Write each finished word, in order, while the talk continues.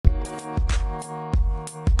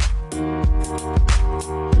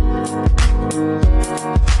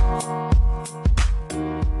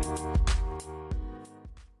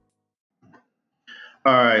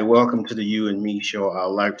right, welcome to the You and Me Show, Our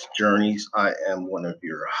Life's Journeys. I am one of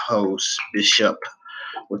your hosts, Bishop,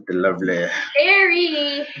 with the lovely.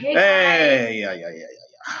 Harry. Hey, yeah.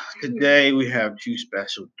 Today we have two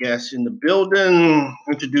special guests in the building.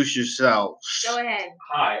 Introduce yourselves. Go ahead.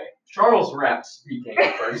 Hi, Charles Rapp speaking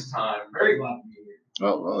the first time. Very glad to be here.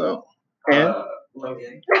 Oh. And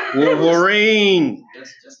Logan. Wolverine.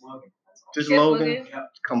 Just Logan. That's all. Just Just Logan? Logan? Yep.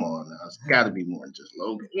 Come on now. It's got to be more than just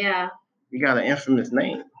Logan. Yeah, You got an infamous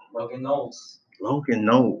name. Logan Knowles. Logan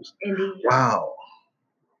Knows. indeed. Wow.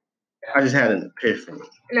 I just had an epiphany.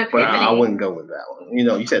 An But epiphany. I wouldn't go with that one. You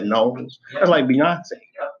know, you said Knowles. That's like Beyonce.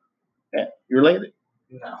 Yep. Yeah. You related?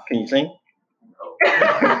 No. Can you sing? Oh, have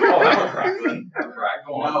a crack. Have a crack.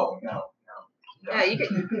 Go on. No. Yeah, you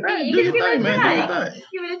can. Hey, You do can your give it thing, a man. try. Do your thing.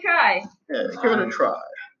 Give it a try. Yeah, give it a try.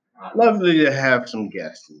 Lovely to have some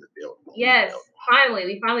guests in the building. Yes,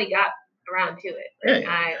 we finally got around to it. Yeah.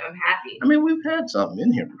 I'm happy. I mean, we've had something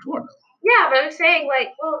in here before, though. Yeah, but I'm saying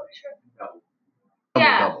well, sure.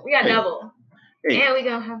 Yeah, Double. we got Hey. double, Hey. and we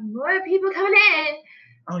gonna have more people coming in.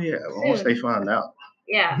 Oh, yeah. Once they find out.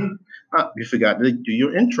 Yeah, You forgot to do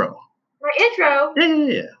your intro. my intro.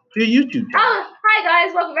 Yeah. For your YouTube channel. Oh, hi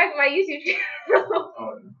guys, welcome back to my YouTube channel.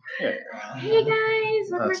 Yeah. Hey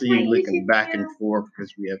guys, welcome back So to my you're looking YouTube back channel. and forth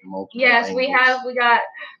because we have multiple Yes, angles. we got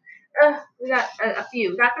a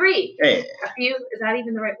few. We got three. Yeah. A few? Is that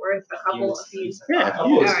even the right word? A couple, a few. Yeah, A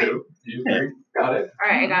couple is Alright. two. Got it. All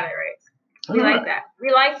right, I got it right. All We right. like that.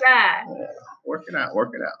 We like that. Yeah. Work it out.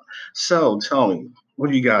 So tell me, what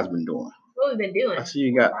have you guys been doing? What we've been doing. I see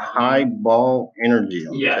you got high ball energy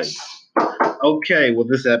on the Yes. table. Okay, well,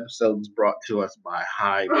 this episode is brought to us by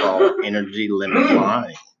High Ball Energy Lemon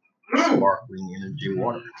Lime, sparkling energy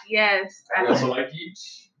water. Yes. We also like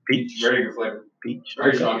peach. Peach. Very good flavor. Peach. Very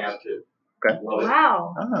Okay. strong attitude. Okay. Love it.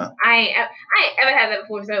 Wow. Ah, I ain't ever had that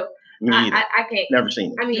before, so me either. I can't. Never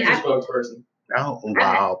seen I it. mean, You're a spokesperson. Oh,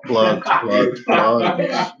 wow. Plugs. I've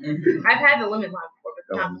had the lemon lime before,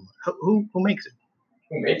 but not. Who makes it?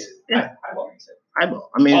 Who makes it? Yeah. I love it. Eyeball.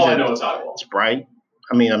 I mean, All is I it know is eyeball. Sprite?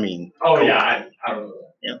 I mean. Oh, Coke. yeah. I don't know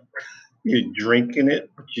that. You're drinking it,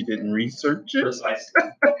 but you didn't research it? Precisely.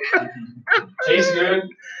 Tastes good.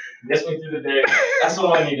 Gets me through the day. That's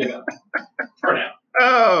all I need to know. For now.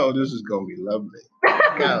 Oh, this is going to be lovely.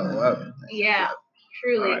 Gotta love it. Yeah,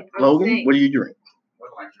 truly. All right. I'm Logan, saying. what do you drink? What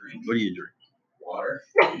do I drink? What do you drink? Water.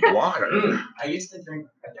 Water. I used to drink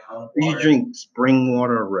a gallon of Do water. you drink spring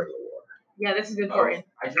water or regular water? Yeah, this is Oh, important.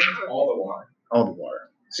 I drink all the water. All the water.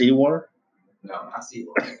 City water? No, not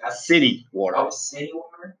seawater. That's City water. Oh, city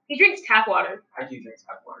water? He drinks tap water. I do drink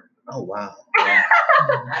tap water. Oh, wow. Yeah.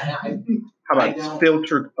 How I about don't-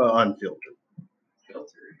 filtered or unfiltered?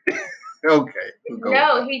 Filtered. Okay. we'll go with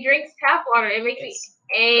No, that. he drinks tap water. It makes me It's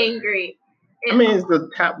angry. I mean, is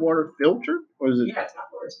the tap water filtered? Or is it? Yeah, tap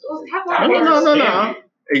water is Well, filtered. tap Tap water No, water no, is no. standard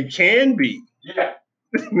It can be. Yeah.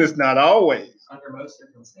 It's not always. Under most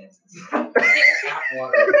circumstances. Tap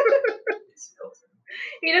water is filtered.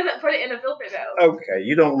 He doesn't put it in a filter though. Okay,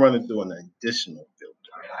 you don't run it through an additional filter.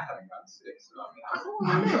 I mean, I haven't gotten sick, so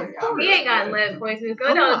I mean, I'm He ain't gotten lead poisoning, so I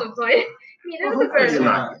Come know on. it's a point. He I doesn't hope you're deserve it.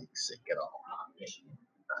 not getting sick at all.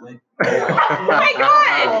 Oh my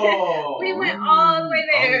God! Oh. We went all the way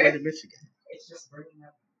All the way there. to Michigan. It's just bringing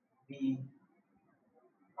up the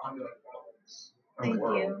ongoing problems. Thank the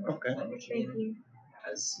world. you. Okay. That Thank Michigan you.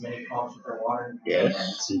 has many problems with their water.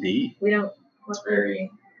 Yes, indeed. We don't. And it's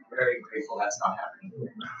very, very grateful that's not happening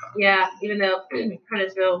here. Yeah, even though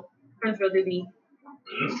Huntersville do be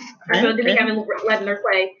And, having lead in their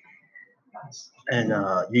clay. Nice. and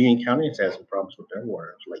Union County has had some problems with their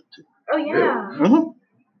water of late too. Oh yeah, Mm-hmm.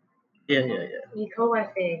 Yeah. E.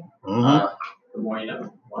 coli thing. Mm-hmm. The more you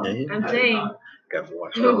know. Yeah. I'm saying. Got to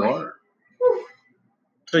watch the water.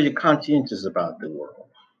 So you're conscientious about the world.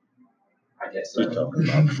 I guess You're so. talking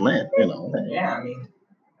about Flint, you know. Yeah, I mean,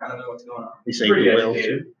 I don't know what's going on. You saved Pretty the whales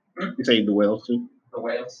educated. too. You saved the whales too. The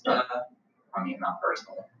whales, I mean, not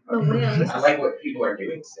personally. The whales. I like what people are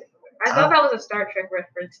doing to save the whales. I thought that was a Star Trek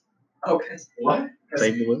reference. Oh, because What?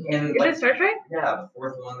 Save the whales. in Is like, it Star Trek? yeah, the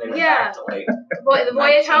fourth one they went Yeah. back to like The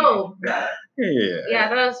Voyage 19 Home. Yeah. Yeah. Yeah, I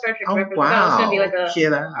thought it was a Star Trek Oh reference. I thought it was wow! gonna be like a.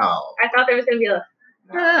 Get out. I thought there was gonna be a.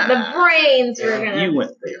 Ah. The brains were gonna. You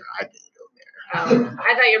went there. I didn't go there.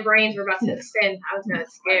 I thought your brains were about to extend. I was kind of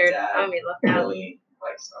scared. My dad I'm gonna be left out. Really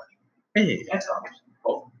like Star Hey, Trek. That's all.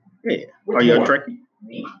 Oh, hey. Which Are you a one? Trekkie?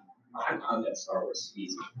 me. I'm at Star Wars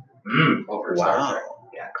easy over Wow. Star Trek.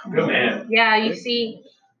 Yeah. Good man. Yeah, you see.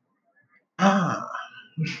 Ah.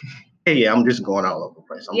 Hey, I'm just going all over the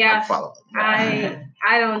place. I'm Yes. following.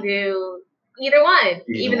 I don't do either one.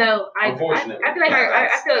 Even though I feel like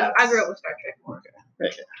I grew up with Star Trek.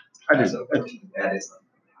 I That's do. unfortunate. That is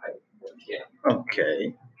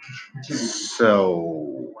Okay.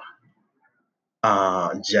 So,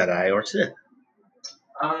 Jedi or Sith?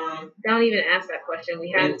 Don't even ask that question.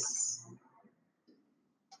 We had It's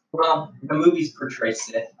well, the movies portray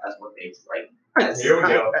Sith as what they like. Here we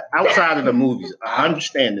go. Outside of the movies, I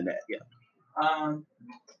understand that. Yeah. Um,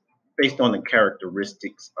 Based on the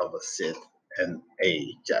characteristics of a Sith and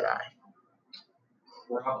a Jedi.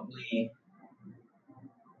 probably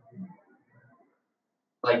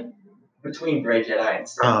like between Grey Jedi and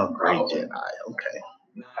Sith. Oh, great probably. Jedi. Okay.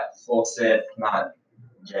 Not full Sith, not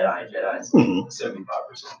Jedi. Jedi's Mhm.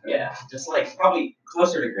 75%. yeah, just like probably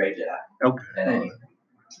closer to Grey Jedi Okay. than anything.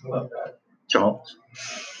 I love that. Charles.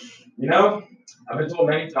 You know, I've been told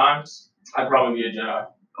many times I'd probably be a Jedi.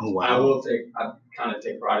 Oh, I wow. kind of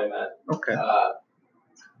take pride in that. Okay.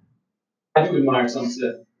 I do admire some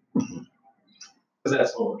Sith. Mhm. Because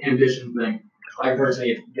that's the whole ambition thing. I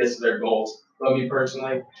personally, it gets to their goals. But me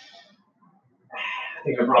personally, I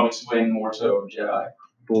think I'm probably swaying more so Jedi.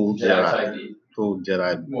 Full Jedi Jedi. type beat. Full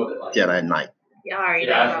Jedi. More than like. Jedi Knight. y'all already Yeah,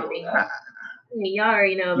 know I about feel me. that. Y'all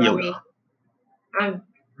already know about me. I'm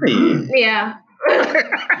Yeah.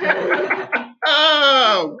 yeah.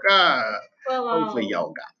 Oh, God. Well, Hopefully,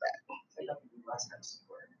 y'all got I don't think last episode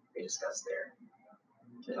where they discussed their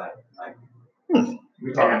Jedi. Like,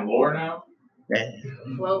 We talking lore now? that.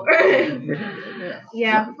 well, Yeah.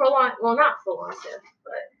 yeah, full on. Well, not full on Sith,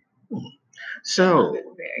 but So,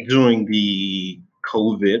 very. during the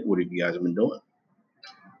COVID, what have you guys been doing?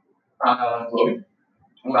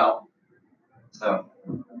 well, so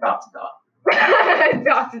dot to dot.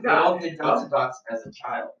 Dot to We dot. all did dot to dots as a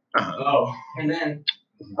child, Uh-huh. Oh. and then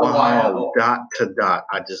Wow, dot to dot.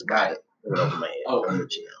 I just got it. Oh, man. Oh. I'm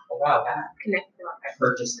with you a while back, Connect the dots. I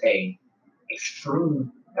purchased a true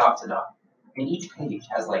dot to dot, and each page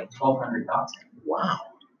has like 1,200 dots, Wow.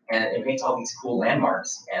 and it makes all these cool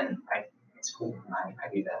landmarks, and it's cool. I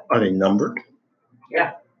do that. Are they numbered?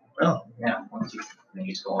 Yeah. Oh. Yeah. Once you then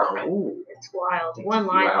you just go all the way. Cool. It's wild. One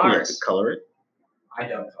line Wow. You art. have to color it? I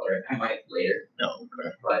don't color it. I might later, No,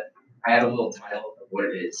 okay. but I had a little title of what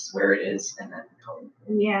it is, where it is, and then color.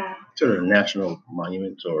 Yeah. So they're national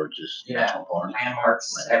monuments or just Yeah, national parks?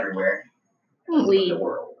 landmarks everywhere in We. the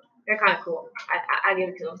world. They're kind of cool. I give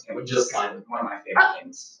it to them. It was just one of my favorite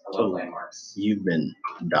things. I love landmarks. You've been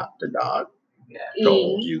dot to dot. Yeah.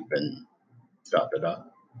 Charles, you've been dot to dot.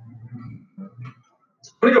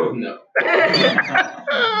 I'm gonna go with no.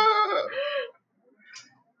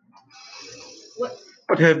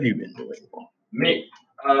 What have you been doing? Me.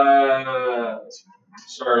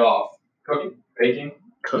 Start off cooking, baking,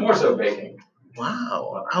 Cooking. more so baking.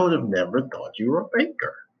 Wow, I would have never thought you were a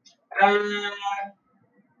baker.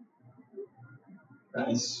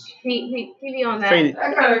 Nice. TV on that. Faded-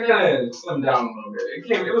 I kind of slimmed down a little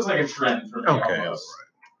bit. It was like a trend for me. Okay, almost. It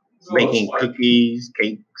was a little Making spicy. cookies,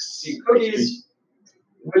 cakes. See, cookies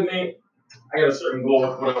with me, I got a certain goal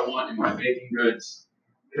of what I want in my baking goods.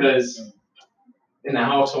 Because in the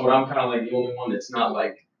household, I'm kind of like the only one that's not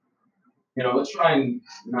like, let's try and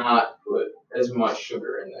not put as much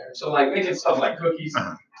sugar in there. So like making stuff like cookies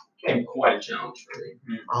Uh-huh. became quite a challenge for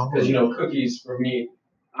me. Oh, Because, cookies for me,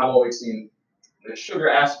 I've always seen the sugar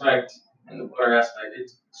aspect and the butter aspect,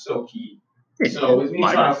 it's so key. So with me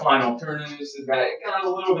trying to find alternatives to that, it got a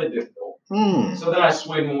little bit difficult. So then I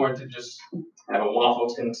swayed more to just have a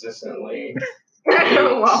waffles consistently,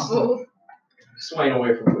 Waffles. swaying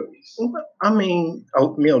away from cookies. I mean,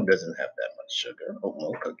 oatmeal doesn't have that much sugar.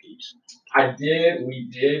 Oatmeal cookies.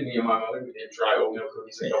 Me and my mother, we did try oatmeal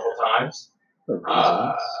cookies a couple times.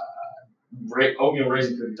 Oatmeal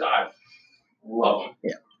raisin cookies, I love them.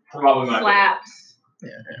 Yeah. Probably my Slaps. Yeah.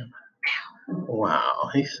 Wow,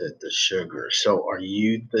 he said the sugar. So, are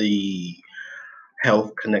you the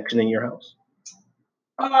health connection in your house?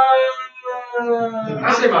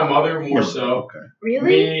 I say my mother more so. Okay. Really?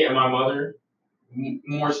 Me and my mother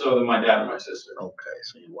more so than my dad and my sister. Okay,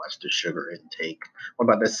 so you watch the sugar intake. What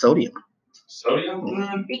about the sodium?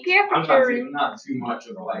 Sodium? Be careful, I'm children. not too much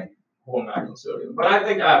of a whole nine on sodium. But I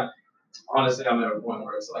think honestly I'm at a point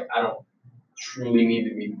where it's like I don't truly need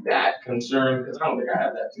to be that concerned because I don't think I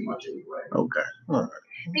have that too much anyway. Okay. All right.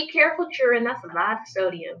 Be careful, children. That's a lot of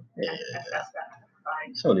sodium. Yeah. That's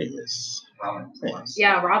fine. Sodium is. Ramen.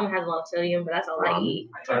 Yeah, ramen has a lot of sodium, but that's all I Ramen. eat.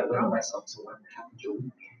 I try to limit myself to 1.5 a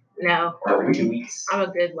week. No, Or every 2 weeks. I'm a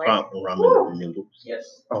good Ramen noodles.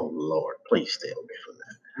 Yes. Oh Lord, please stay away from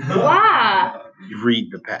that. Why? You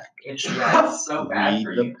read the package. It's so bad Read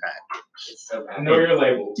for the you. package. It's so bad. Know your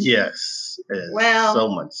labels. Yes, there's Well, so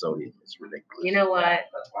much sodium. It's ridiculous. You know what?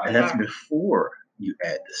 That's why. And that's before you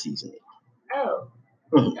add the seasoning. Oh,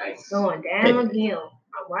 Yikes. going downhill.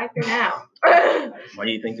 I'm wiping out. Why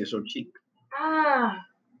do you think they're so cheap?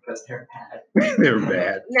 Because they're bad. They're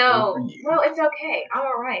bad. No, Good for you. well, it's okay. I'm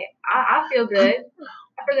all right. I feel good.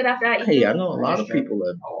 I feel good after I eat. Hey, I know a lot of people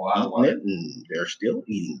have I eaten love it and they're still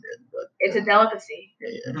eating it. But It's a delicacy.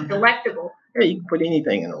 yeah. Delectable. Hey, you can put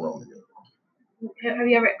anything in a Roman noodle. Have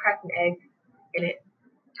you ever cracked an egg in it?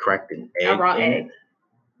 Cracked an egg. A raw in egg. it?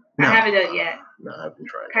 I No. haven't done it yet. No, I haven't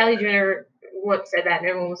tried. Kylie Jenner once said that, and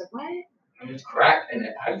everyone was like, "What? And it's cracked in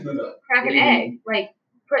it. How do you do that? Crack an egg? Like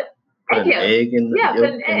put Put egg an yolk? egg in the Yeah, put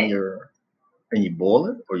yolk an in egg. and you boil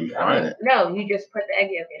it or you fry it. No, you just put the egg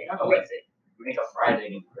yolk in it. Oh, Mix it. Make a fried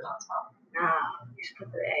egg and put it on top. Nah, you just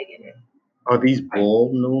put the egg in it. Are these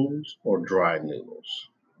boiled noodles or dry noodles?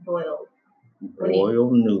 Boiled. What do you-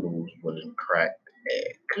 Boiled noodles with a cracked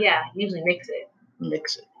egg. Yeah, usually mix it.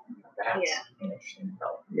 Mix it. That's Yeah. an interesting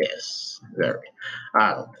development. Yes, very.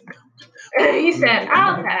 I don't think He said,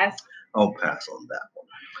 "I'll pass." I'll pass on that one.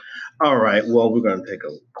 All right. Well, we're going to take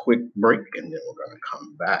a quick break and then we're going to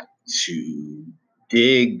come back to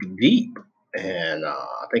dig deep. And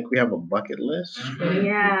I think we have a bucket list.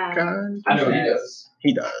 Yeah. Guys. I know he does.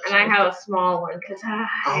 He does. And I have a small one because All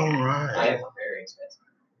I right. have a very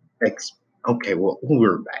expensive. Okay. Well,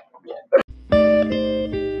 we're back.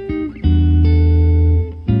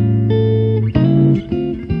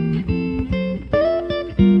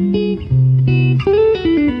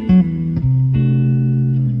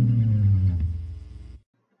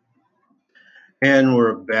 And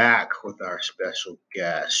we're back with our special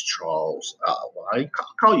guest, Charles. Well, I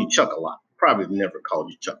call you Chuck a lot. Probably never called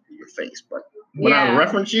you Chuck to your face, but when I Yeah.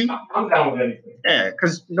 reference you, I'm down with anything. yeah,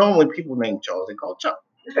 because normally people name Charles, they call Chuck.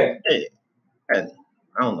 Yeah. And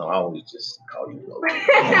I don't know, I always just call you Logan.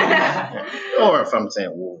 Or if I'm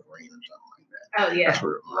saying Wolverine or something like that. Oh yeah. That's what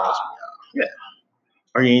it reminds me of. Yeah.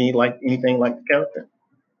 Are you anything like the character?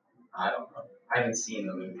 I don't know. I haven't seen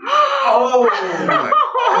the movie. Oh my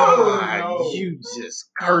Oh, God, no. you just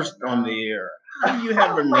cursed on the air. How do you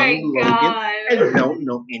have a Oh my name Logan God. and don't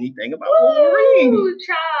know anything about Wolverine? Woo,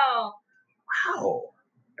 child. Wow,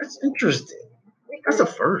 that's interesting. That's a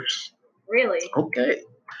first. Really? Okay.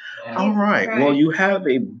 And All right. Right. Well, you have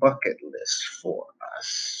a bucket list for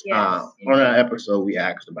us. Yes. On our episode, we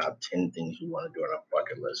asked about 10 things you want to do on our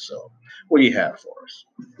bucket list. So, what do you have for us?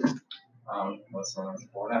 what's on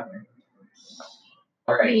whatever.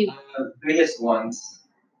 All right. Biggest ones.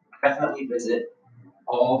 Definitely visit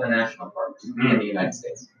all the national parks in the United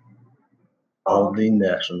States. All the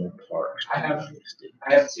national parks. I have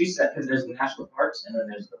two sets because there's the national parks and then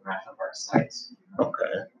there's the national park sites.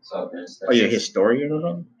 Okay. So there's. Are you a historian or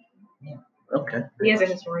something? Yeah. Okay. He is a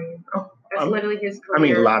historian. Oh, That's literally his career. I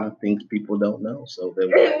mean, a lot of things people don't know. So they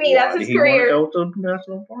I mean, that's his he want to career. go to the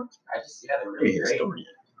national parks? They're Be really a great. historian.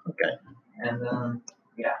 Okay. And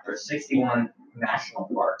there's 61 national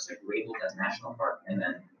parks, like labeled as national park, and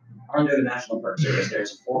then under the national park service,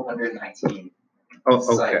 there's 419 Oh,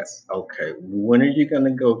 okay. sites. Okay. When are you going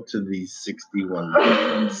to go to these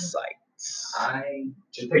 61 sites? I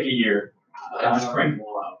Just take a year. Just crank them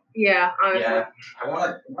all out. Yeah, honestly. yeah, I want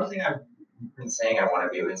to. One thing I've been saying I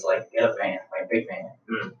want to do is like get a van, like a big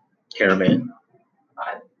van. Caravan.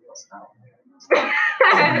 It's not-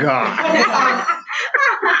 Oh, God.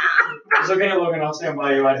 It's okay, Logan. I'll stand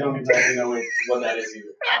by you. I don't exactly know what that is either.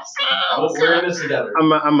 But we're in this together.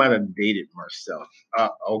 I might have dated myself.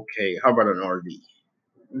 Okay. How about an RV?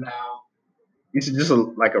 No. You should just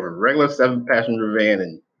like a regular 7-passenger van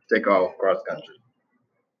and take off cross country.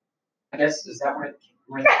 I guess is that where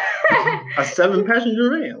A 7-passenger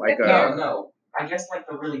van, like a. no. I guess like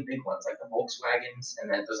the really big ones, like the Volkswagens, and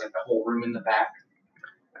then there's like the whole room in the back.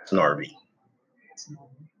 That's an RV.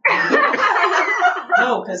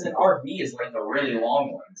 No, because an RV is like the really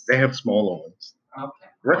long ones. They have smaller ones.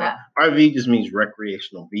 Okay. Yeah. RV just means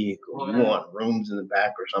recreational vehicle. Well, You then- want rooms in the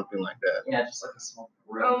back or something like that. Yeah, just like a small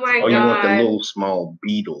room. Oh my Or you want the God. little small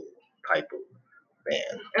Beetle type of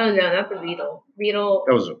van. Oh no, not the Beetle. Beetle.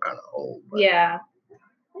 Those are kind of old. But Yeah.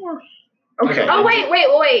 Okay. Oh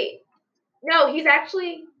wait. No, he's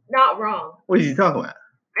actually not wrong. What is he talking about?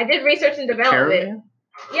 I did research and development. Caravan?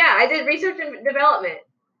 Yeah, I did research and development.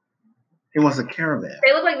 He wants a caravan.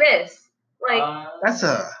 They look like this. Like That's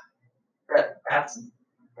a. that's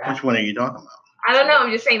Which one are you talking about? I don't know.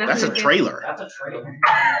 I'm just saying That's a what it is. trailer. That's a trailer.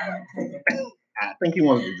 I think he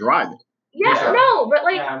wants to drive it. Yeah, Yeah. no, but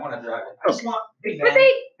like, Yeah, I want to drive it. I just want big but van.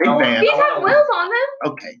 they Big I want- van. these I want have a- wheels on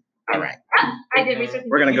them. Okay. All right. I did research.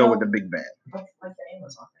 We're gonna You go know- with the big van. Like the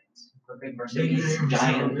Amazon things. The big Mercedes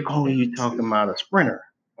giant. Oh, you talking about a Sprinter?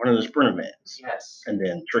 One of the Sprinter vans, Yes. and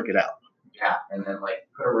then trick it out. Yeah, and then like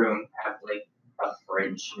put a room, have like a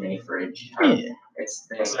fridge, mini fridge. Have Yeah. It's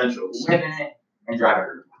Essentials. live in it and drive it.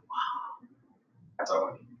 That's all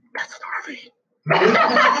I need. That's an RV.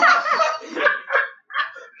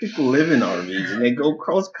 People live in RVs and they go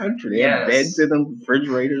cross country. They have beds in them,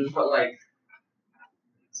 refrigerators. But like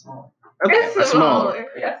small. Okay, It's a smaller.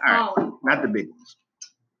 Yeah. All right, not the big ones.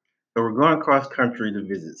 So we're going cross country to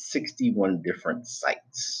visit 61 different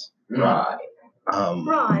sites. Right.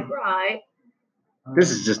 Right. This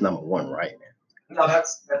is just number one, right? No,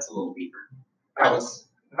 that's a little deeper. That was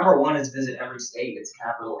number one is visit every state, its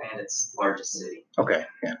capital, and its largest city Okay,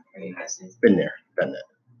 yeah, in the United States. been there, done that.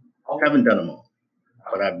 Haven't done them all,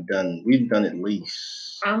 but we've done at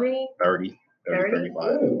least How many? 30,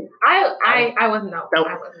 35. I wasn't know. I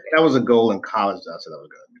wasn't there. That was a goal in college that I said I was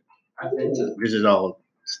going to do. I've been to Visit all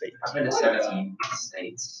states. 17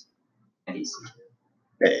 states and DC.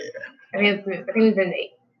 Yeah, I think we've been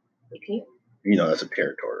 18. you know that's a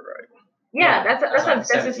territory, right? Yeah, that's That's just right, a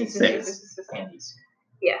 17 and DC.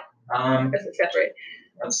 Yeah. That's a separate.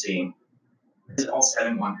 Let's see. Visit all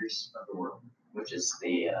 7 wonders of the world, which is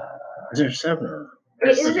the Is there 7 or?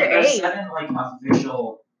 Is there there's 8? 7 like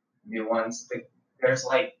official new ones. There's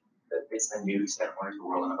like it's the new 7 wonders of the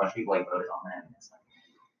world, and a bunch of people like voted on that. And it's like,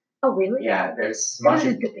 Oh, really? yeah, there's That was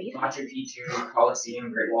a Machu debate. Picchu,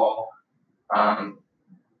 Colosseum, Great Wall,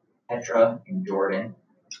 Petra in Jordan.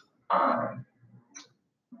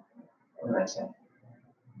 What did I say?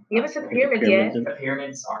 You haven't said pyramids yet. The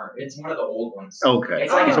pyramids it's one of the old ones. Okay,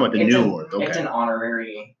 It's I like just want the it's new an- ones. It's Okay. an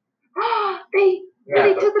honorary. They Yeah,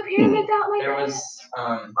 really but took the pyramids out like there that? was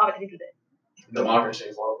Oh, I didn't do that. Democracy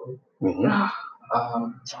is lovely.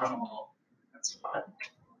 Mm-hmm. Taj Mahal. That's fun.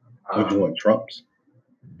 We're doing Trump's.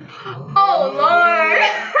 Oh, Lord.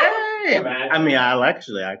 Hey, Imagine. I mean, I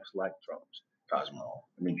actually like Trump's Taj Mahal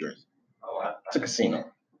in New Jersey. Oh, It's a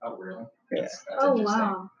casino. Oh, really? Yeah. That's Oh, interesting.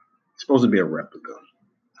 wow. It's supposed to be a replica.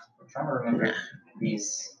 I'm trying to remember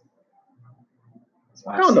these.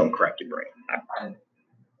 I don't know, crack your brain.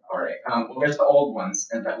 All right. Well, there's the old ones,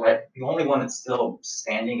 and that like the only one that's still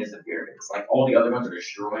standing is the pyramids. Like all the other ones are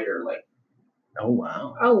destroyed or like. Oh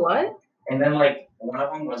wow. Oh, what? And then like one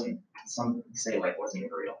of them wasn't. Some say like wasn't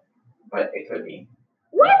even real, but it could be.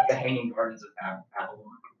 What? The Hanging Gardens of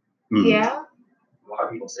Babylon. Hmm. Yeah. A lot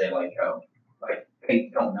of people say like they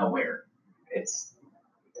don't know where it's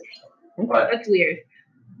interesting. But That's weird.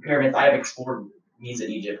 pyramids, I have explored Giza,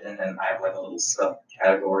 Egypt, and then I have like a little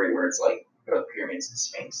subcategory where it's like the pyramids and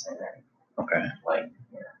Sphinx, and then Okay. like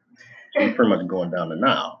So you're pretty much going down the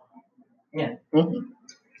Nile. Yeah. Mm-hmm.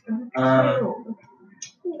 Oh,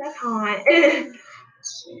 that's hot. Let's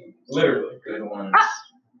see, Literally. good ones. Ah.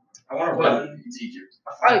 I want to Well, run it's Egypt.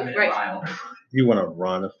 a 5-minute right. mile. You want to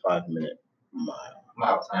run a 5-minute mile.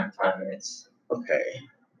 Mile time, 5 minutes. Okay.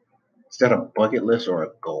 Is that a bucket list or a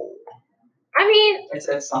goal? I mean,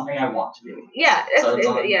 It's something I want to do. yeah, So it's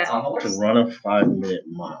on, yeah. it's on the To list. run a 5-minute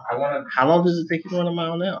mile. I want to How long does it take you to run a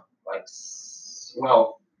mile now? like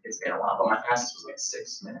well, it's been a while, but my fastest was like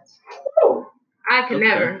 6 minutes. I could Okay.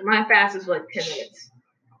 never. My fastest was like 10 minutes.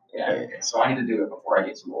 Yeah. So I need to do it before I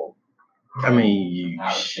get too old. I mean, you Now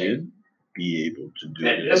it's should be able to do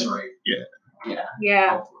At it. this rate, Yeah. Yeah,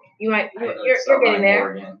 Hopefully. you might. I need to You're start getting running there.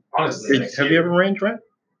 more again. honestly, Have you ever ran track?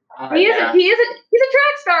 He is. Yeah. He's a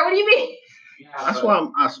track star. What do you mean? Yeah, That's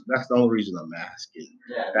but- why that's the only reason I'm asking.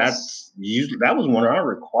 Yeah, That's usually that was one of our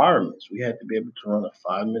requirements. We had to be able to run a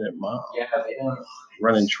 5-minute mile yeah, they don't.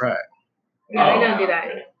 running track. Yeah, Oh, they don't do yeah. that.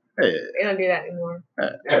 Anymore. Yeah. They don't do that anymore.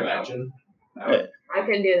 imagine. Yeah. I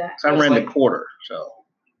couldn't do that. So I It's ran like- the quarter. So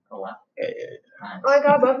Oh wow. yeah. Nice. Oh my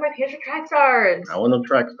god, both my parents are track stars. I wasn't a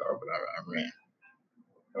track star, but I ran.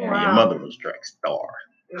 Yeah, Wow. Your mother was a track star.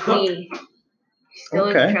 Me. Still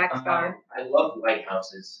is a Okay. track star. I love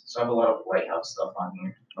lighthouses, so I have a lot of lighthouse stuff on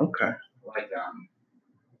here. Okay. Like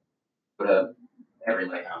go to every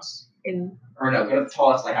lighthouse, And or no, go to the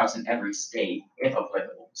tallest lighthouse in every state, if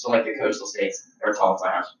applicable. So like the coastal states, their tallest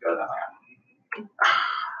lighthouse, go to that lighthouse.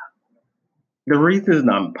 The reason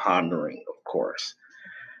I'm pondering, of course,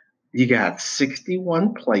 you got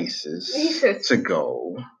 61 places Jesus. to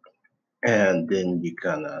go, and then you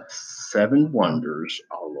gonna 7 wonders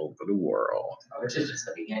all over the world. Which is just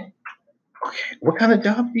the beginning. Okay, what kind of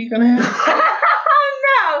job are you gonna have?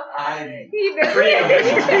 oh I no! He Pretty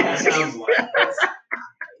ambitious, does. that sounds like.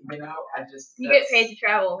 you know, I just You get paid to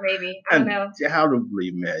travel, maybe. I don't know.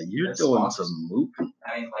 Undoubtedly, man, you're That's doing awesome. some moving.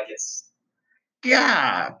 I mean, like it's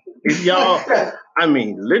Yeah, if y'all, I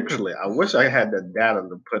mean, literally, I wish I had the data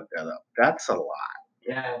to put that up. That's a lot.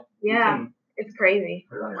 yeah. Yeah, You can it's crazy.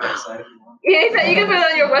 put it on your website if you want. Yeah, so you can put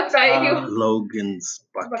it on your website. If you Logan's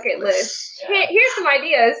bucket list. list. Here's some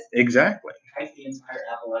ideas. Exactly. Hike the entire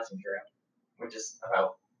Appalachian Trail, which is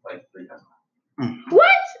about like 3,000 miles. What?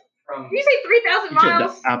 from Did you say 3,000 You said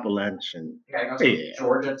miles? the Appalachian. yeah, it goes from Yeah.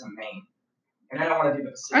 Georgia to Maine. And then I want to do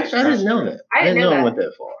the Pacific Actually, I didn't know Crest. that. I didn't know it that. went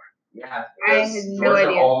that far. Yeah, I it goes had no Georgia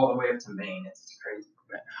idea. all the way up to Maine. It's crazy.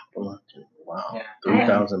 Appalachian. Wow. Yeah.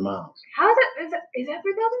 3,000 miles. How is that? Is that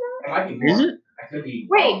 3,000 miles? It might be more. Is it? I could be.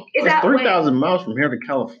 Wait, wrong. is It's that 3,000 miles from here to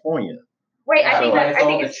California. Wait, Yeah, I think but that it's I all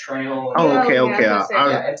think the it's trail. Oh, Yeah, okay, yeah, okay. I was gonna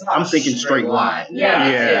say, yeah, it's not I'm a thinking straight line. Yeah,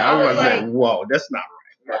 Yeah, I I was was like, like- whoa, that's not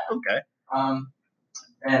right. Yeah. Okay.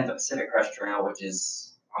 And the Pacific Crest Trail, which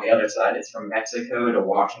is on the other side, it's from Mexico to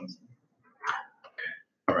Washington,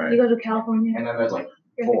 All right. you go to California. and then there's like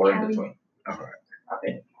You're to 4 in Cali. between. All right. I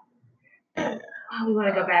think. Oh, we want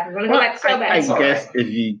to go back. We want to go Well, back so I bad. It's all guess right. if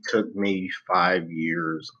you took maybe 5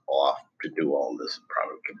 years off to do all this, it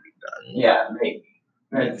probably could be done. Yeah, maybe.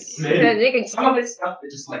 It's, So you can- some of this stuff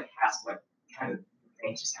that just like has to like kind of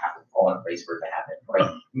things just have to fall in place for it to happen.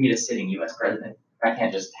 Like you meet a sitting U.S. president, that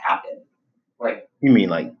can't just happen. Like You mean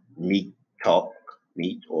like meet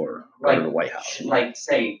or go like to the White House? like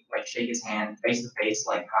say like shake his hand face to face,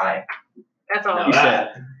 like hi. That's all.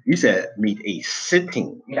 You said meet a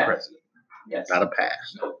sitting Yeah. president, Yes. not a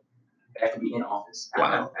past. Nope. They have to be in office at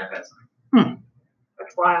Wow. that time.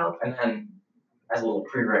 That's wild. And then as a little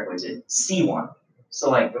prerequisite, see one. So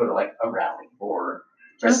like go to like a rally or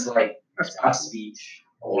just like That's a possible. speech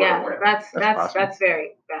or Yeah, whatever. that's possible.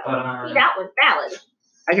 very But valid. See, that was valid.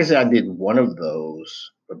 I can say I did one of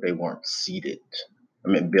those, but they weren't seated. I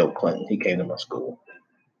mean, Bill Clinton. He came to my school.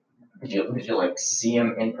 did you like see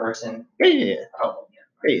him in person? Yeah. Oh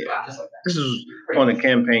yeah. Yeah. Just like that. This is on the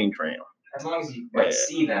campaign trail. As long as you like Yeah.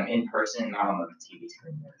 see them in person, not on the TV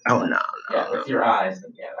screen. Oh no. Yeah, with your eyes.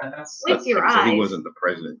 Then, yeah, that's With your Like I said, eyes. He wasn't the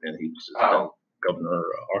president then. He was just Oh. governor of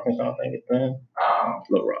Arkansas, I think it's then. um,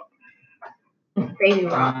 Little Rock. Baby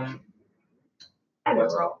rock. what's Baby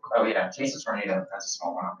up? rock. Oh yeah, Chase's tornado. That's a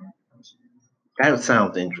small one. On That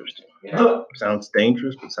sounds interesting. there. Yeah, Sounds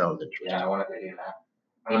dangerous, but sounds interesting. yeah, I wanted to do that.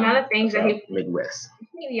 The amount of things that Midwest.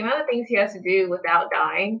 the amount of things he has to do without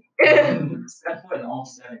dying. Step foot in all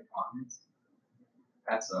 7 continents.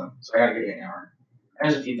 That's so I gotta get it in Antarctica.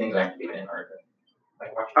 There's a few things I have to do in Antarctica.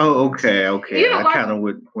 Like watch. Oh, okay. You know I what? kind of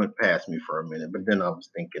went past me for a minute, but then I was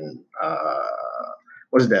thinking,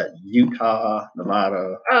 what is that? Utah,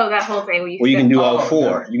 Nevada. Oh, that whole thing. Well, you can do all Oh,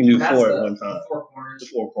 4. no. You can do That's 4 the at one time. 4 corners. The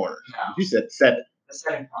 4 corners. No, You said 7. the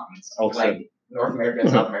 7 continents. Oh, like 7. North America,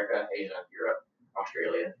 South America, Asia, Europe,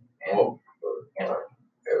 Australia, and Antarctica.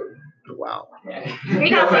 Wow. Yeah. He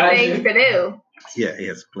got some things to do. Yeah, he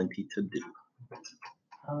has plenty to do.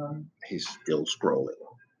 He's still scrolling.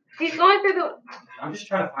 He's going through I'm just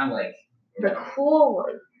trying to find like, you the know, cool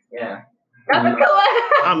one. yeah. Not the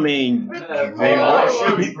cool I mean, They all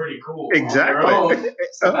should be pretty cool. exactly.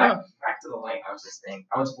 So back to the lighthouses thing.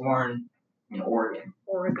 I was born in Oregon,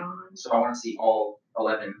 Oregon. so I want to see all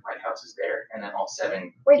 11 lighthouses there, and then all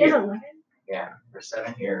 7 Wait, there's here. 11? Yeah, there's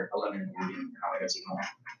 7 here, 11 in Oregon. I want to go see them all.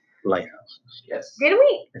 Lighthouses Yes. Did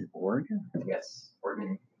we? in Oregon. Yes.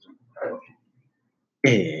 Oregon. is incredible.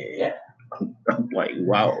 Yeah. I'm like,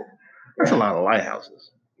 wow, that's a lot of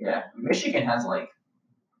lighthouses. Yeah. Michigan has like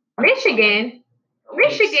Michigan. the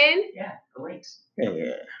lakes. Michigan. Yeah, the lakes. Yeah.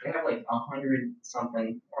 They have like 100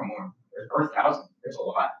 something or more. Or 1,000. There's a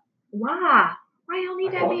lot. Why? Why y'all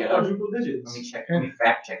need that Okay, many? Quadruple Let digits. me check. Let me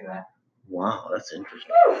fact check that. Wow, that's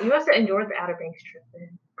interesting. You must have enjoyed the Outer Banks trip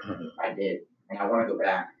then. I did, and I want to go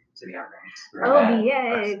back to the Outer Banks. Oh, That's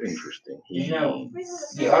yes. interesting. Did you know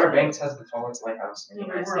the Outer Banks has the tallest lighthouse in the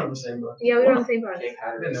We're United on the States? same boat. Yeah, we were on the same bus. Cape We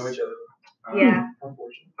Hatteras. didn't know each other. Yeah.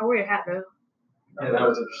 Unfortunately. I wear your hat though. Yeah, that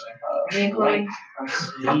was interesting. Me and Chloe.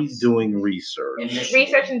 Lighthouse He's doing research in Michigan.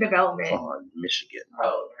 Research and development. on Michigan.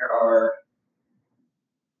 Oh, there are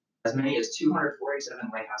as many as 247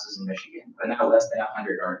 lighthouses in Michigan, but now less than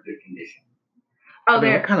 100 are in good condition. Oh, What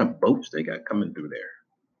they're kind of boats they got coming through there?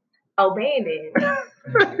 abandoned.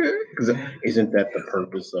 Because isn't that the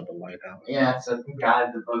purpose of a lighthouse? Yeah, so to guide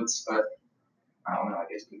the boats, but I don't know. I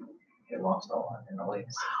guess people get lost a lot in the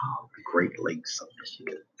lakes. Wow, the Great Lakes of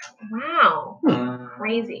Michigan. Wow.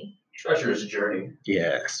 Crazy. Treacherous journey.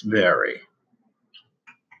 Yes, very.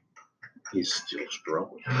 He's still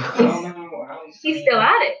struggling. I don't know. I don't He's still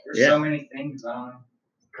at it. There's Yeah. so many things. I don't know.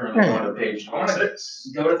 Currently on to page I want to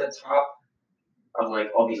 26. go to the top of like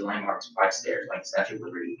all these landmarks by stairs, like Statue of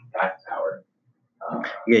Liberty, Eiffel Tower.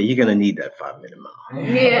 Yeah, you're gonna need that 5-minute mile.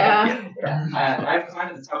 Yeah. Yeah. I've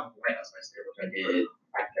climbed to the top of the White House by stairs, which I did.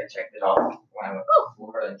 I checked it off when I went to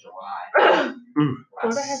Florida in July.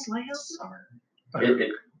 Florida has lighthouses? Summer.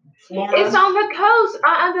 Florida. It's on the coast.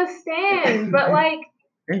 I understand, but like,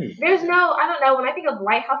 Hey, there's no. I don't know. When I think of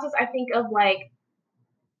lighthouses, I think of like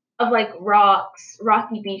of like rocks,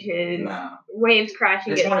 rocky beaches, No. waves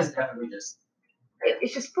crashing. This one is definitely just.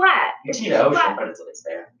 It's just flat. You It's see just the ocean, flat. but it's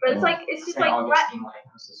there. But it's just St. like flat. Augustine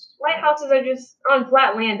lighthouses. Lighthouses are just on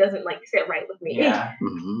flat land. Doesn't like sit right with me. Yeah.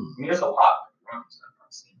 Mhm. I mean, there's a lot around stuff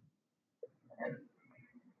I've seen.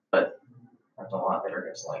 But there's a lot that are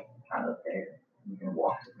just like kind of there. You can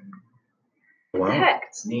walk to them. What the Wow. heck?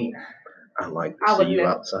 It's neat. I like I to see wouldn't you know.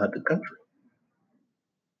 outside the country.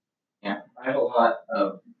 Yeah. I have a lot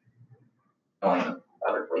of going to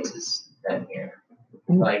other places than here.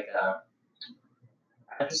 Like,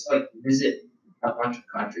 I just like visit a bunch of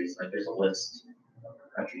countries. Like, there's a list of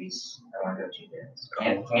countries I want to go to there.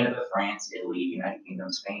 And Canada, France, Italy, United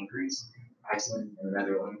Kingdom, Spain, Greece, Iceland, and the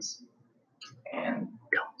Netherlands. And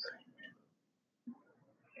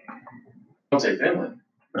Don't say Finland.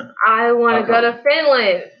 I want to go to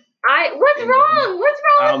Finland. What's wrong? What's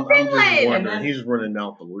wrong with I'm just Finland? wondering. He's running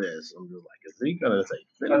out the list. I'm just like, is he gonna say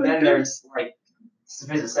but Finland? then there's like to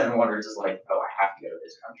visit Seven Wonders is like, oh, I have to go to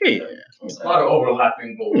this country. Yeah. There's a lot of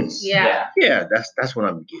overlapping goals. Yeah. Yeah, that's what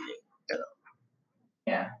I'm getting.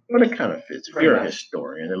 Yeah. But it kind of fits. If Pretty you're a much.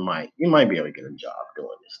 historian, you might be able to get a job doing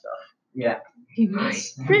this stuff. Yeah. You might.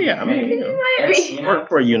 Yeah, I mean, you know, You might It's, be. you know, work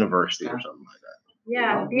for a university or something like that.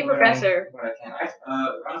 Yeah, be a what professor. What I can.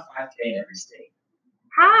 I run a 5K in every state.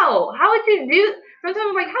 How? How would you do? Sometimes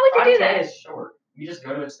I'm like, how would you do 5K that? is short. You just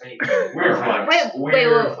go to a state. Weird flags. Wait,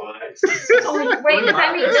 Weird flags. Oh, wait, does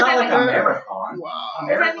that mean? It's Does not that like a mean? marathon. Wow. A Does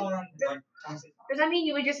that marathon is like 26 Does that mean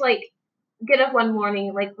you would just like get up one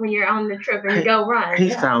morning, like when you're on the trip, and go run? He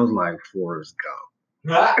sounds like Forrest Gump.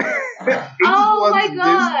 miles. He just Oh wants my to do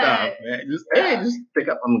God. stuff, man. Just pick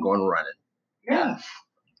up. I'm going running. Yeah.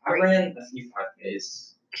 I ran a few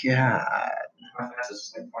 5Ks. God. My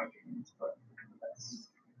fastest was like 23 minutes, but that's.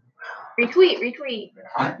 Retweet.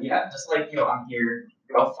 Yeah, just like, I'm here,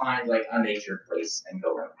 go find like a nature place and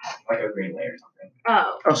go run, like a greenway or something.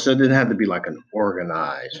 Oh. Oh, so it didn't have to be like an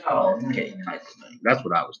organized No. 5K type of thing. That's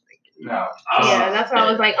what I was thinking. No. Yeah, that's why I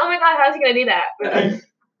was like, oh my god, how's he gonna do that?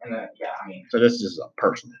 And then, yeah, I mean, So this is a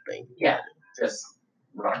personal thing. yeah, just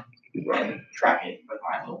run and track it with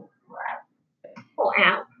my little app. Oh,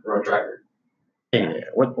 ow. Road tracker. Yeah.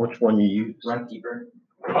 Which one you use? Run keeper.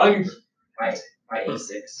 Run. My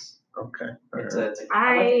A6. Okay. It's a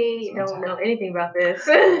I don't know anything about this.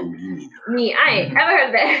 Me neither. Me, I ain't ever heard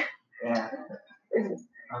of that. Yeah.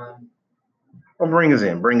 Well, bring us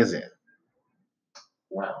in. Bring us in.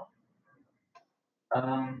 Well.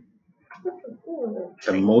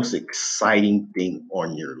 The most exciting thing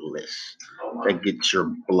on your list that gets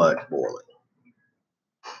your blood boiling.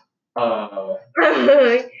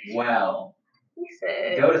 Well. He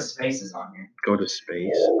said. Go to space is on here. Go to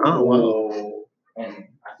space. Oh well. And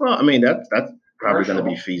Well, I mean that's probably going to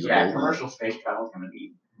be feasible. Yeah, commercial space travel is going to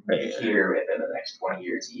be Yeah. here within the next 20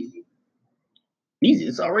 years, easy. Easy.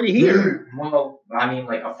 It's already here. Well, I mean,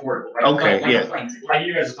 like affordable. Like, Okay, like yeah. a plane ticket. Like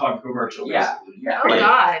you guys are talking commercial. Yeah, basically. yeah. Oh like,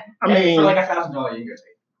 god. I yeah, mean, for like $1,000, you can go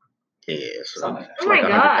take. yeah. So Something like it's that. like Oh my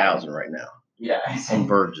God. 100,000 right now Yeah. on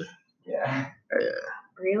Virgin. Yeah.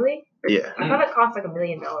 Really? Yeah. I thought it cost like $1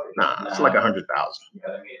 million. Nah, it's like 100,000. Yeah,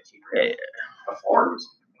 they made it cheaper. Yeah. Before it was.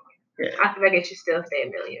 I feel like it should still stay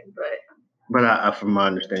 $1 million, but But I, from my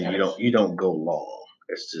understanding, you don't go long.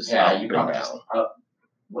 It's just Yeah, up you and come down. just up,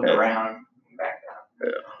 look Yeah. around, back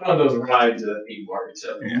down. One of those rides that theme parks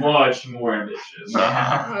are Yeah. much more ambitious.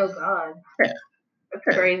 Yeah. oh god. Yeah.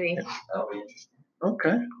 That's crazy. That'll be interesting.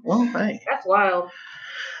 Okay. Well, hey, That's wild.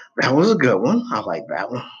 that was a good one. I like that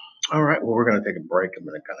one. All right. Well, we're gonna take a break and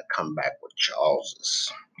then I'm gonna come back with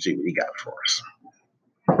Charles's. See what he got for us.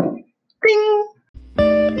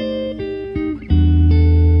 Ding.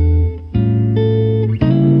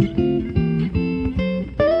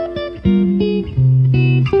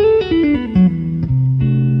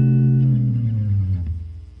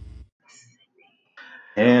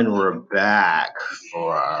 And we're back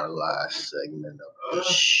for our last segment of the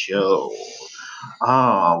show.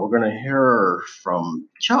 We're going to hear from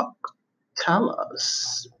Chuck. Tell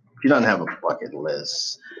us, if you don't have a bucket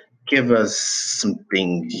list, give us some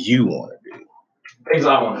things you want to do. Things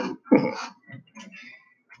I want to do.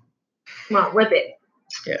 Come on, whip it.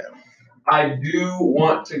 I do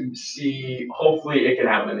want to see, hopefully it can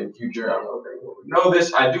happen in the future. I don't know if anyone would know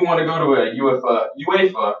this. I do want to go to a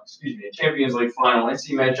UEFA Champions League final and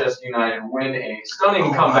see Manchester United win a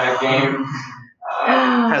stunning comeback game.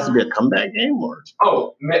 Has to be a comeback game or?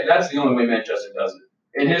 That's the only way Manchester does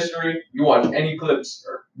it. In history, you watch any clips,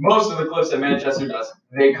 or most of the clips that Manchester does,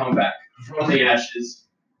 they come back from the ashes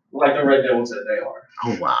like the Red Devils that they are.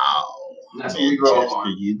 Oh, wow. That's what we grow up on.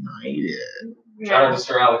 Manchester United. Shout out to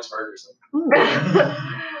Sir Alex Ferguson.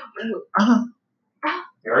 Uh-huh.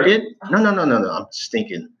 No. I'm just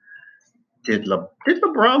thinking. Did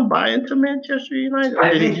LeBron buy into Manchester United? Or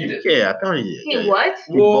I did think he did. Yeah, I thought he did. He Yeah, what?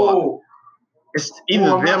 He bought. Whoa. It's either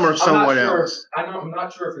I'm them not- or someone I'm not sure else. I'm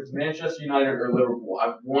not sure if it's Manchester United or Liverpool.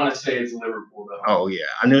 I want to say it's Liverpool though. Oh yeah,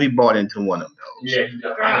 I knew he bought into one of those. Yeah, he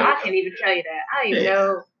does. Girl, I can't even tell you that. I don't even Yeah.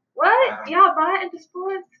 know. What? Y'all buy into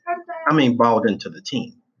sports? How does that I mean, bought into the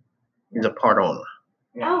team. He's a part owner.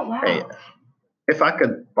 Oh, wow. Hey, if I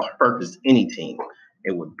could purchase any team,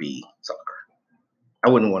 it would be soccer. I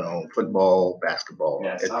wouldn't want to own football, basketball.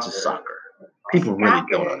 Yeah, It's soccer. just soccer. People really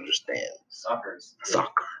don't Soccer. understand Soccer's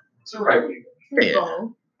soccer. It's the right week. Yeah.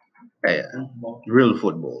 Football. Yeah, real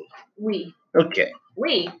football. We. Okay.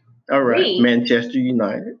 All right. We. Manchester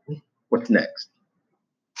United. What's next?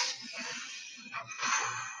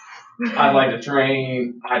 I'd like to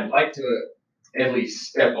train. I'd like to at least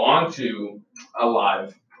step onto a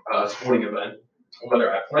live sporting event,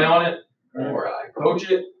 whether I play on it or I coach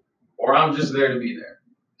it, or I'm just there to be there.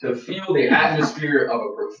 To feel the atmosphere of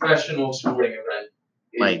a professional sporting event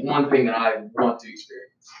is Like- one thing that I want to experience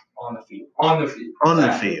on the field. on the field. On the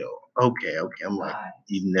Exactly. field. Okay. I'm like, Nice.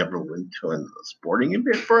 you never went to a sporting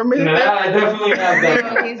event for a minute? Nah, I definitely have No,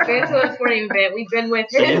 that. he's been to a sporting event. We've been with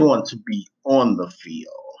So you him. want to be on the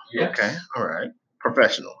field. Yes. Okay. All right.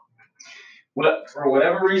 Professional. But for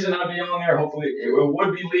whatever reason, I'd be on there. Hopefully, it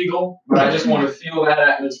would be legal. But I just want to feel that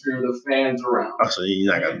atmosphere of the fans around. Oh, so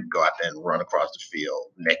you're not going to go out there and run across the field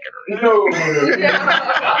naked or anything? No,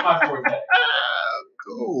 not my forte. Ah,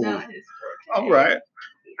 cool. Not his forte.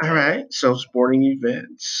 All right. So sporting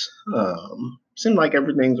events. Seem like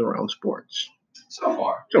everything's around sports. So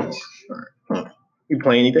far. Sure. All right. You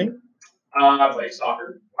play anything? I play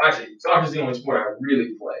soccer. Actually, soccer's the only sport I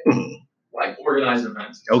really play. Mhm. Like organized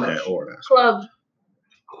events. and Okay. such. Or that's Club.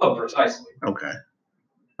 Club, precisely. okay.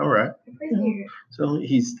 All right. Here. So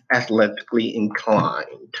he's athletically inclined.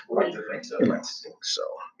 I like to think so. I Yes. think so.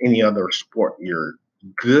 Any other sport you're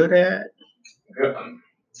good at? Good.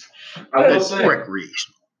 I will That's say,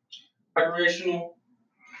 recreational. recreational.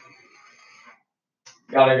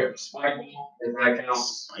 Gotta go spike ball, if that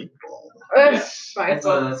counts. Spikeball. Yeah. Spike.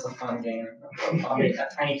 That's a fun game.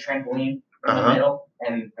 A tiny trampoline in the Uh-huh. middle,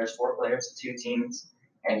 and there's 4 players, 2 teams,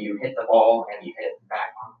 and you hit the ball and you hit it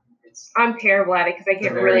back on. It's I'm terrible at it because I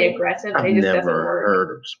get really aggressive and I've it just doesn't never work.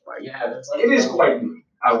 heard of spike. yeah, it's like It is quite neat.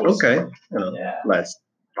 I will say. Okay. Yeah. Last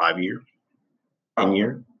 5 years. 10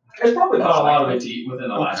 years. It's probably caught a lot of it to eat within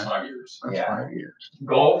the last 5 years. Last Yeah. 5 years.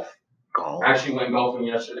 Golf. Golf. I actually went golfing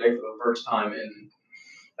yesterday for the first time in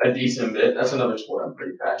a decent bit. That's another sport I'm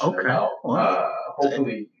pretty passionate Okay. about. Wow.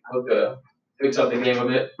 Hopefully, look to fix up the game a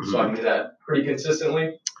bit so I can do that pretty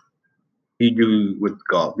consistently. You do with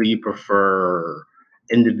golf? Do you prefer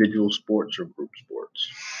individual sports or group sports?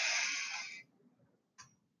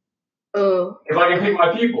 Oh, If I can pick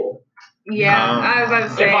my people, yeah. I was about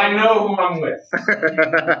to say. if I know who I'm with.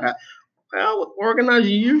 Well, with organized,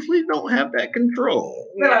 you usually don't have that control.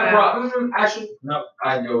 Then I Yeah. brought, actually, no,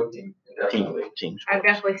 I go with team. Definitely. Team I've sports.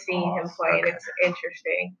 definitely seen him play, and Okay. it's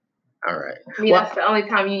interesting. All right. I mean, Well- that's the only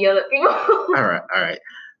time you yell at people. All right.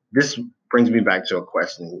 This brings me back to a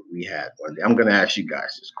question we had one day. I'm going to ask you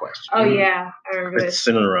guys this question. Oh yeah, I remember It's this.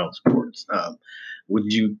 centered around sports. Would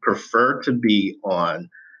you prefer to be on?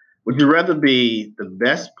 Would you rather be the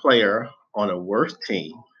best player on a worst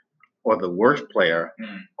team, or the worst player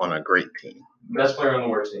on a great team? Best player on the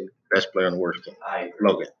worst team. Best player on the worst team. I agree.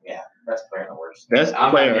 Logan. Yeah, best player in the worst. Best I'm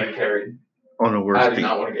not player getting carried. on a I worst do team.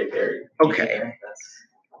 not want to get carried. Okay. That's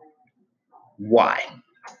Why?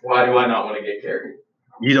 Why do I not want to get carried?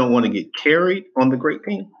 You don't want to get carried on the great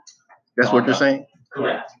team? That's No, what you're no. saying?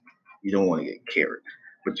 Correct. You don't want to get carried,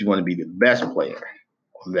 but you want to be the best player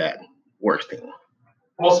on that worst team.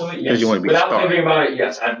 Possibly, yes. you wanna be the Without star. thinking about it,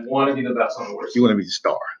 yes, I'd want to be the best on the worst You team. want to be the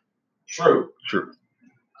star. True. True.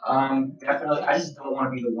 definitely. I just don't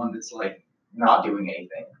want to be the one that's like not doing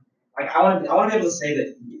anything. Like I want to be able to say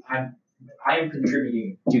that I am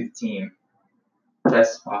contributing to the team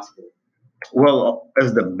best possible. Well,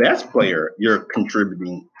 as the best player, you're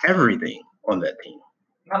contributing everything on that team.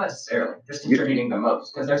 Not necessarily, just contributing the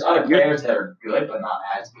most. Because there's other players that are good, but not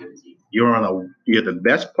as good as you. You're the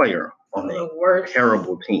best player on a The worst.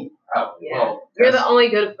 terrible team. Oh, Yeah. well, You're the that's- only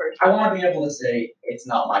good person. I want to be able to say it's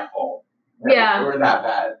not my fault. Yeah. We're that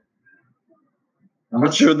bad.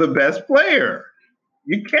 But you're the best player.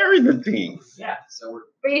 You carry the team. Yeah, so we're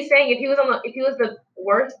But he's saying if he was the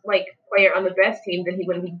worst player on the best team, then he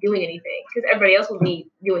wouldn't be doing anything because everybody else would be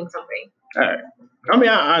doing something. All right. I mean,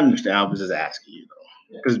 I understand. I was just asking you,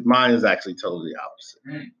 though, because mine is actually totally opposite.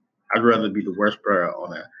 Mm. I'd rather be the worst player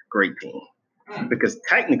on a great team Mm. because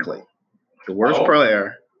technically, the worst Oh.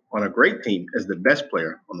 player on a great team is the best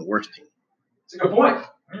player on the worst team? It's a good point.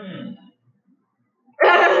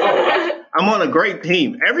 I'm on a great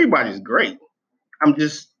team. Everybody's great. I'm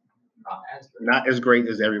just Not as good. not as great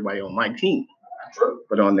as everybody on my team. True.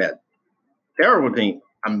 But on that terrible team,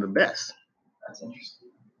 I'm the best. That's interesting.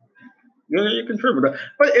 You're a contributor.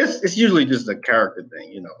 But it's usually just a character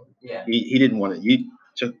thing, you know. Yeah. He didn't want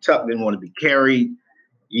to. Chuck didn't want to be carried.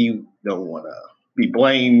 You don't want to be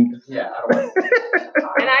blamed. Yeah. I don't want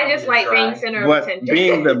And I just like being center of But attention.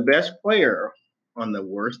 being the best player on the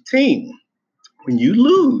worst team, when you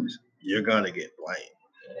lose, you're gonna get blamed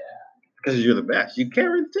Yeah. because you're the best. You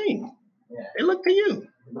carry the team. Yeah. They look to you.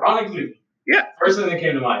 Ironically. Yeah. First thing that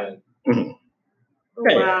came to my head. Mhm.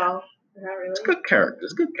 Wow. Is that really? It's good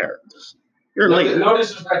characters. Good characters. You're No, late. no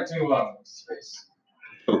disrespect to Space.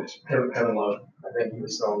 Who? Kevin Love. I think he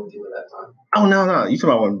was still on the team at that time. Oh no. You talking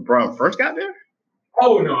about when Brown first got there?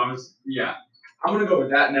 Oh no, I'm gonna go with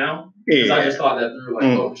that now because I just thought that through.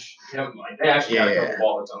 Like, they actually had a couple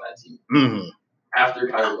ballers on that team Mm-hmm. after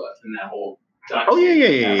Kyrie left and that whole. Oh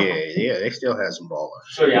yeah. They still had some ballers.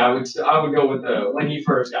 So yeah, I would go with when he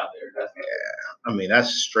first got there. Definitely. I mean,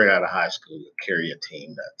 that's straight out of high school to carry a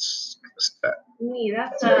team. That's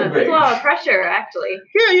That's a lot of pressure, actually.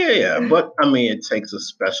 yeah. But I mean, it takes a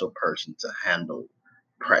special person to handle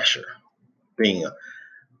pressure.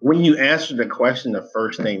 When you answer the question, the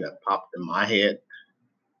first thing that popped in my head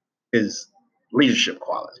is leadership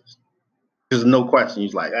qualities. There's no question.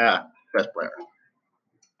 He's like, best player.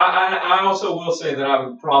 I also will say that I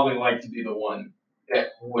would probably like to be the one that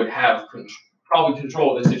would have probably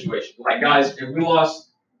control the situation. Like, guys, if we lost,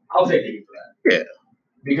 I'll take the heat for that. Yeah.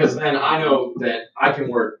 Because then I know that I can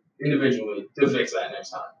work individually to fix that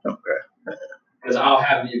next time. Okay. Because I'll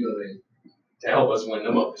have the ability to help us win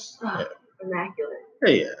the most. Oh, immaculate.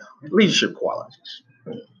 Yeah. Leadership qualities.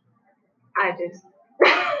 I just.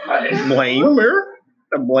 Blamer?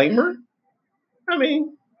 A blamer? I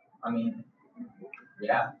mean,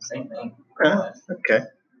 yeah, same thing. okay.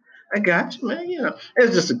 I got you, man. You know,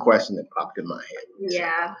 it's just a question that popped in my head.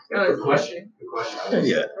 Yeah. Good question.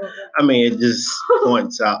 Yeah. I mean, it just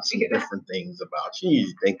points out some different things about you.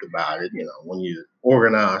 You think about it, you know, when you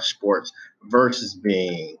organize sports versus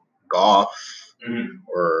being golf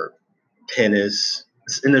or tennis.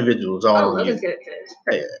 It's individuals all Oh, of you. Logan's good at tennis.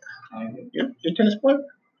 Hey, you're a tennis player?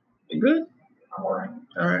 You good? I'm all right.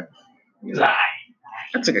 All right. He's like,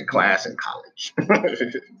 I took a class in college.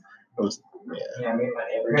 It was, Yeah, me and my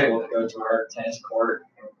neighbors will go to our tennis court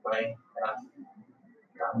and play.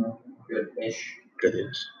 I'm good-ish. Good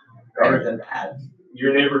is. Better than bad.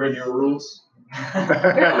 your neighborhood, your rules.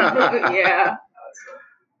 Yeah.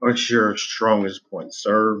 What's your strongest point?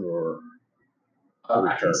 Serve or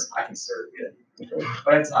I can serve good,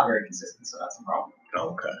 but it's not very consistent, so that's a problem.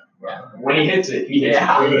 okay. Yeah. When he hits it, he hits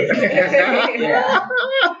it good. Yeah.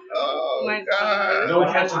 Oh my God. No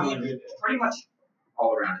catching him good. Pretty much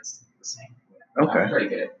all around it's the same. Okay. I'm pretty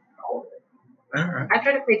good at all of it. All right. I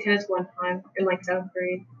tried to play tennis one time in like 7th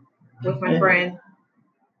grade with my Yeah. friend.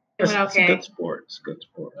 It went It's a okay. good sport. It's a good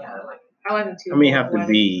sport. Yeah, I like I wasn't too. I mean, you have good.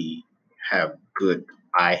 to have good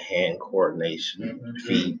eye-hand coordination, Mhm.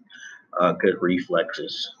 feet, good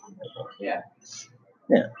reflexes. Yeah.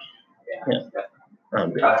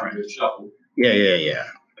 I'm good. Got to shuffle. Yeah.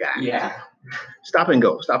 Got it. Yeah. Stop and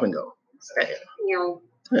go. You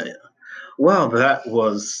Yeah. Well, that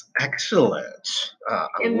was excellent. I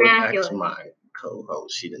would ask Immaculate. my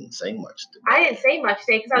co-host. She didn't say much today. I didn't say much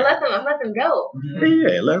today because I let them go.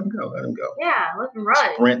 Yeah, let him go. Yeah, let them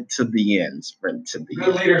run. Sprint to the end.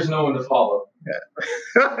 Good leaders know when to follow.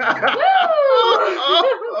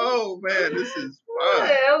 Oh man, this is fun.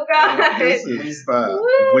 Oh God. This is fun.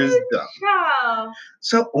 Woo. Wisdom. Ciao.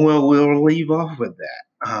 So, well, we'll leave off with that.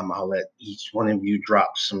 I'll let each one of you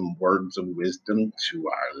drop some words of wisdom to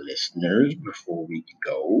our listeners before we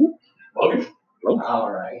go. Logan?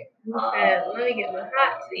 All right. Let me get in the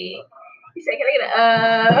hot seat. You said, can I get a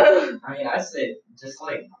I mean, I say just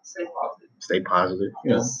like stay positive. Stay positive.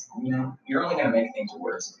 You know. Because you're only gonna make things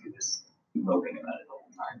worse if you just keep moping about it all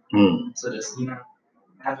the time. So just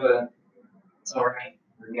it's all right.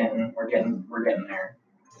 We're getting there.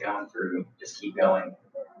 Going through. Just keep going,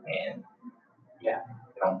 and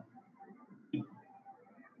don't keep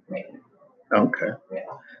making it. Okay. Yeah.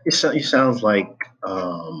 It sounds like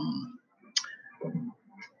I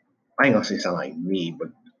ain't gonna say sound like me, but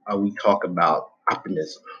we talk about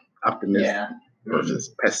optimism versus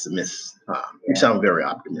pessimist. You sound very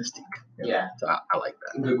optimistic. Yeah. So I like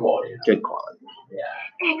that. Good quality. Good quality. Yeah.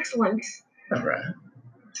 excellent? All right.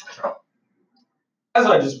 As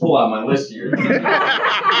I just pull out my list here.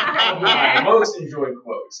 My most enjoyed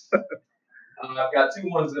quotes. I've got two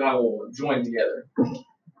ones that I will join together.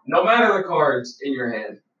 No matter the cards in your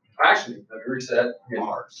hand, actually, let me reset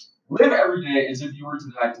Mars. Live every day as if you were to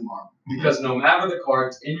die tomorrow. Because no matter the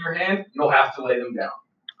cards in your hand, you'll have to lay them down.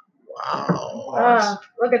 Wow.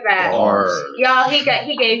 Look at that. Bars. Y'all, he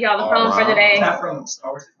gave y'all the poem for Is today. that from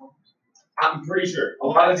Star Wars? I'm pretty sure a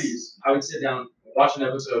lot of these, I would sit down, watch an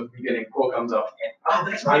episode, beginning, quote comes up, and oh,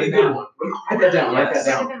 that's really a good one. Write that down, write that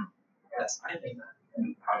down. Yes, I think that.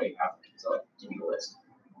 And how they have it. So, give me the list.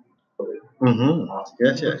 Mm-hmm.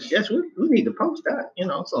 Yes. We need to post that. You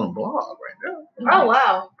know, it's on the blog right now. Oh,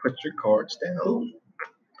 wow. Put your cards down.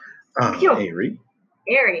 Yo. Avery.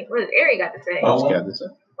 Ari. What does Ari got to say? What's got to say?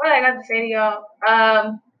 What I got to say to y'all?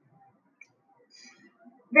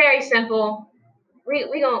 Very simple. We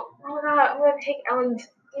gonna, oh my God, I'm gonna take Ellen's,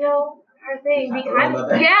 her thing. Be kind.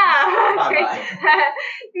 Yeah.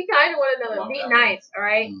 Be kind to one another. Be nice. All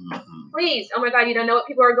right. Mm-hmm. Please. Oh my God, you don't know what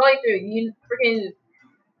people are going through. You freaking.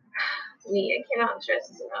 I cannot stress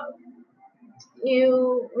this enough.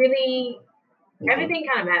 You really, everything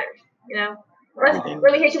kind of matters.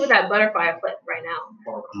 Let me hit you with that butterfly effect right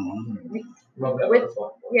now. Love that With- butterfly.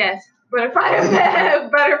 Yes, butterfly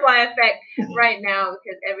effect right now,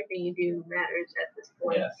 because everything you do matters at this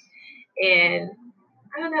point. Yes. And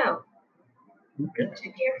I don't know. Okay. Just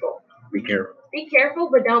be careful. Be careful. Be careful,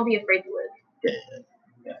 but don't be afraid to live.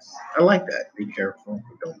 Yes. I like that. Be careful,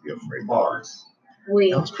 but don't be afraid. Bars.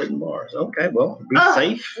 We I'm spitting bars. Okay, well, be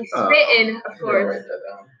safe. spitting, of course. Write that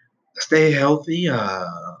down. Stay healthy.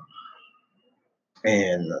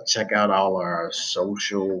 And check out all our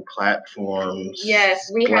social platforms.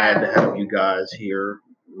 Yes, we Glad have. to have you guys here.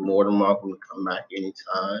 More than welcome to come back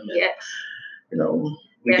anytime. And, Yes.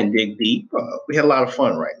 We can dig deep. We had a lot of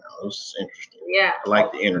fun right now. It was interesting. Yeah. I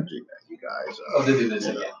like the energy that you guys. I'll do this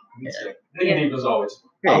again. Me too. Digging deep as always.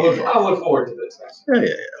 Yeah. I'll look forward to this.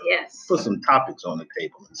 Yeah. Yes. Put some topics on the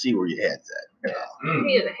table and see where your head's at. Mm.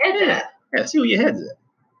 Be in the head that. Yeah, see where your head's at.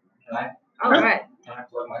 All right. Can I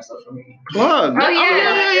plug my social media? Plug. Oh,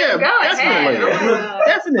 yeah. Go Definitely. ahead. Oh, my God.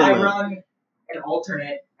 Definitely. I run an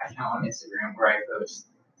alternate account on Instagram where I post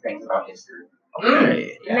things about history.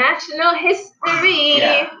 Okay. Yeah. National history.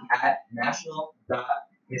 Yeah, at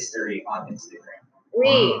national.history on Instagram.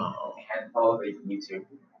 We And follow me on YouTube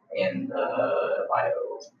in the bio.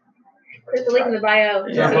 put the link in the bio.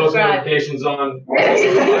 Yeah. Turn post Subscribe. notifications on. Yeah.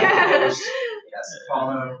 Yes,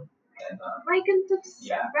 follow. And Like and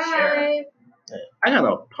Yeah, subscribe. I got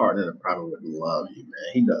a partner that probably would love you, man.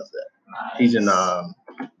 He does that. nice. He's in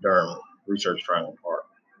Durham Research Triangle Park.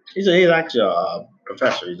 He's actually a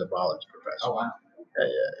professor. He's a biology professor. Oh, wow. Yeah.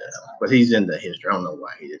 But he's into history. I don't know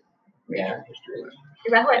why he didn't major Yeah. in history.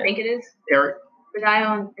 Is that who I think it is? Eric? The guy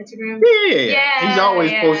on Instagram? Yeah. He's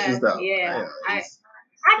always posting stuff. Yeah. he's-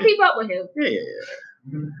 I keep up with him.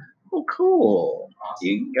 yeah. Oh, cool. Awesome.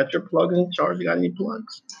 You got your plugs in charge? You got any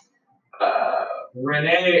plugs?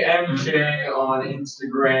 Renee MJ on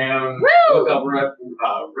Instagram. Woo! Look up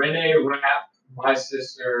Renee Rap, my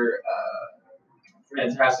sister.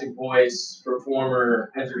 Fantastic voice,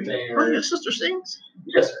 performer, Oh, entertainer. your sister sings?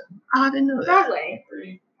 Yes, sir. I didn't know that. Broadway.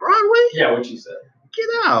 Broadway? Yeah, what you said. Get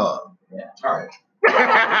out. All right.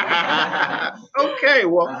 Okay,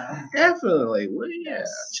 well, definitely. Well, yeah,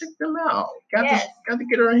 Yes. check them out. Yes. Got to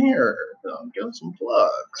get her in here. Give her some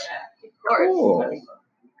plugs. Of course. Cool.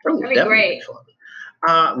 That was That'd be definitely great.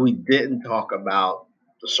 fun. We didn't talk about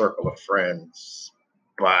the circle of friends,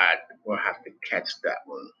 but we'll have to catch that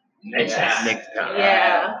one Next Yes. time. next time.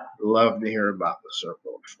 Yeah. Love to hear about the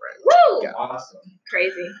circle of friends. Woo! Yeah. Awesome.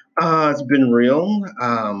 Crazy. It's been real.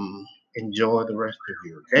 Enjoy the rest of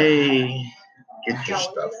your day. Get your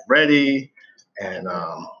stuff ready, and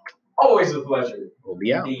Always a pleasure. we'll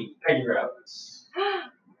be out. Indeed. Thank you for having us.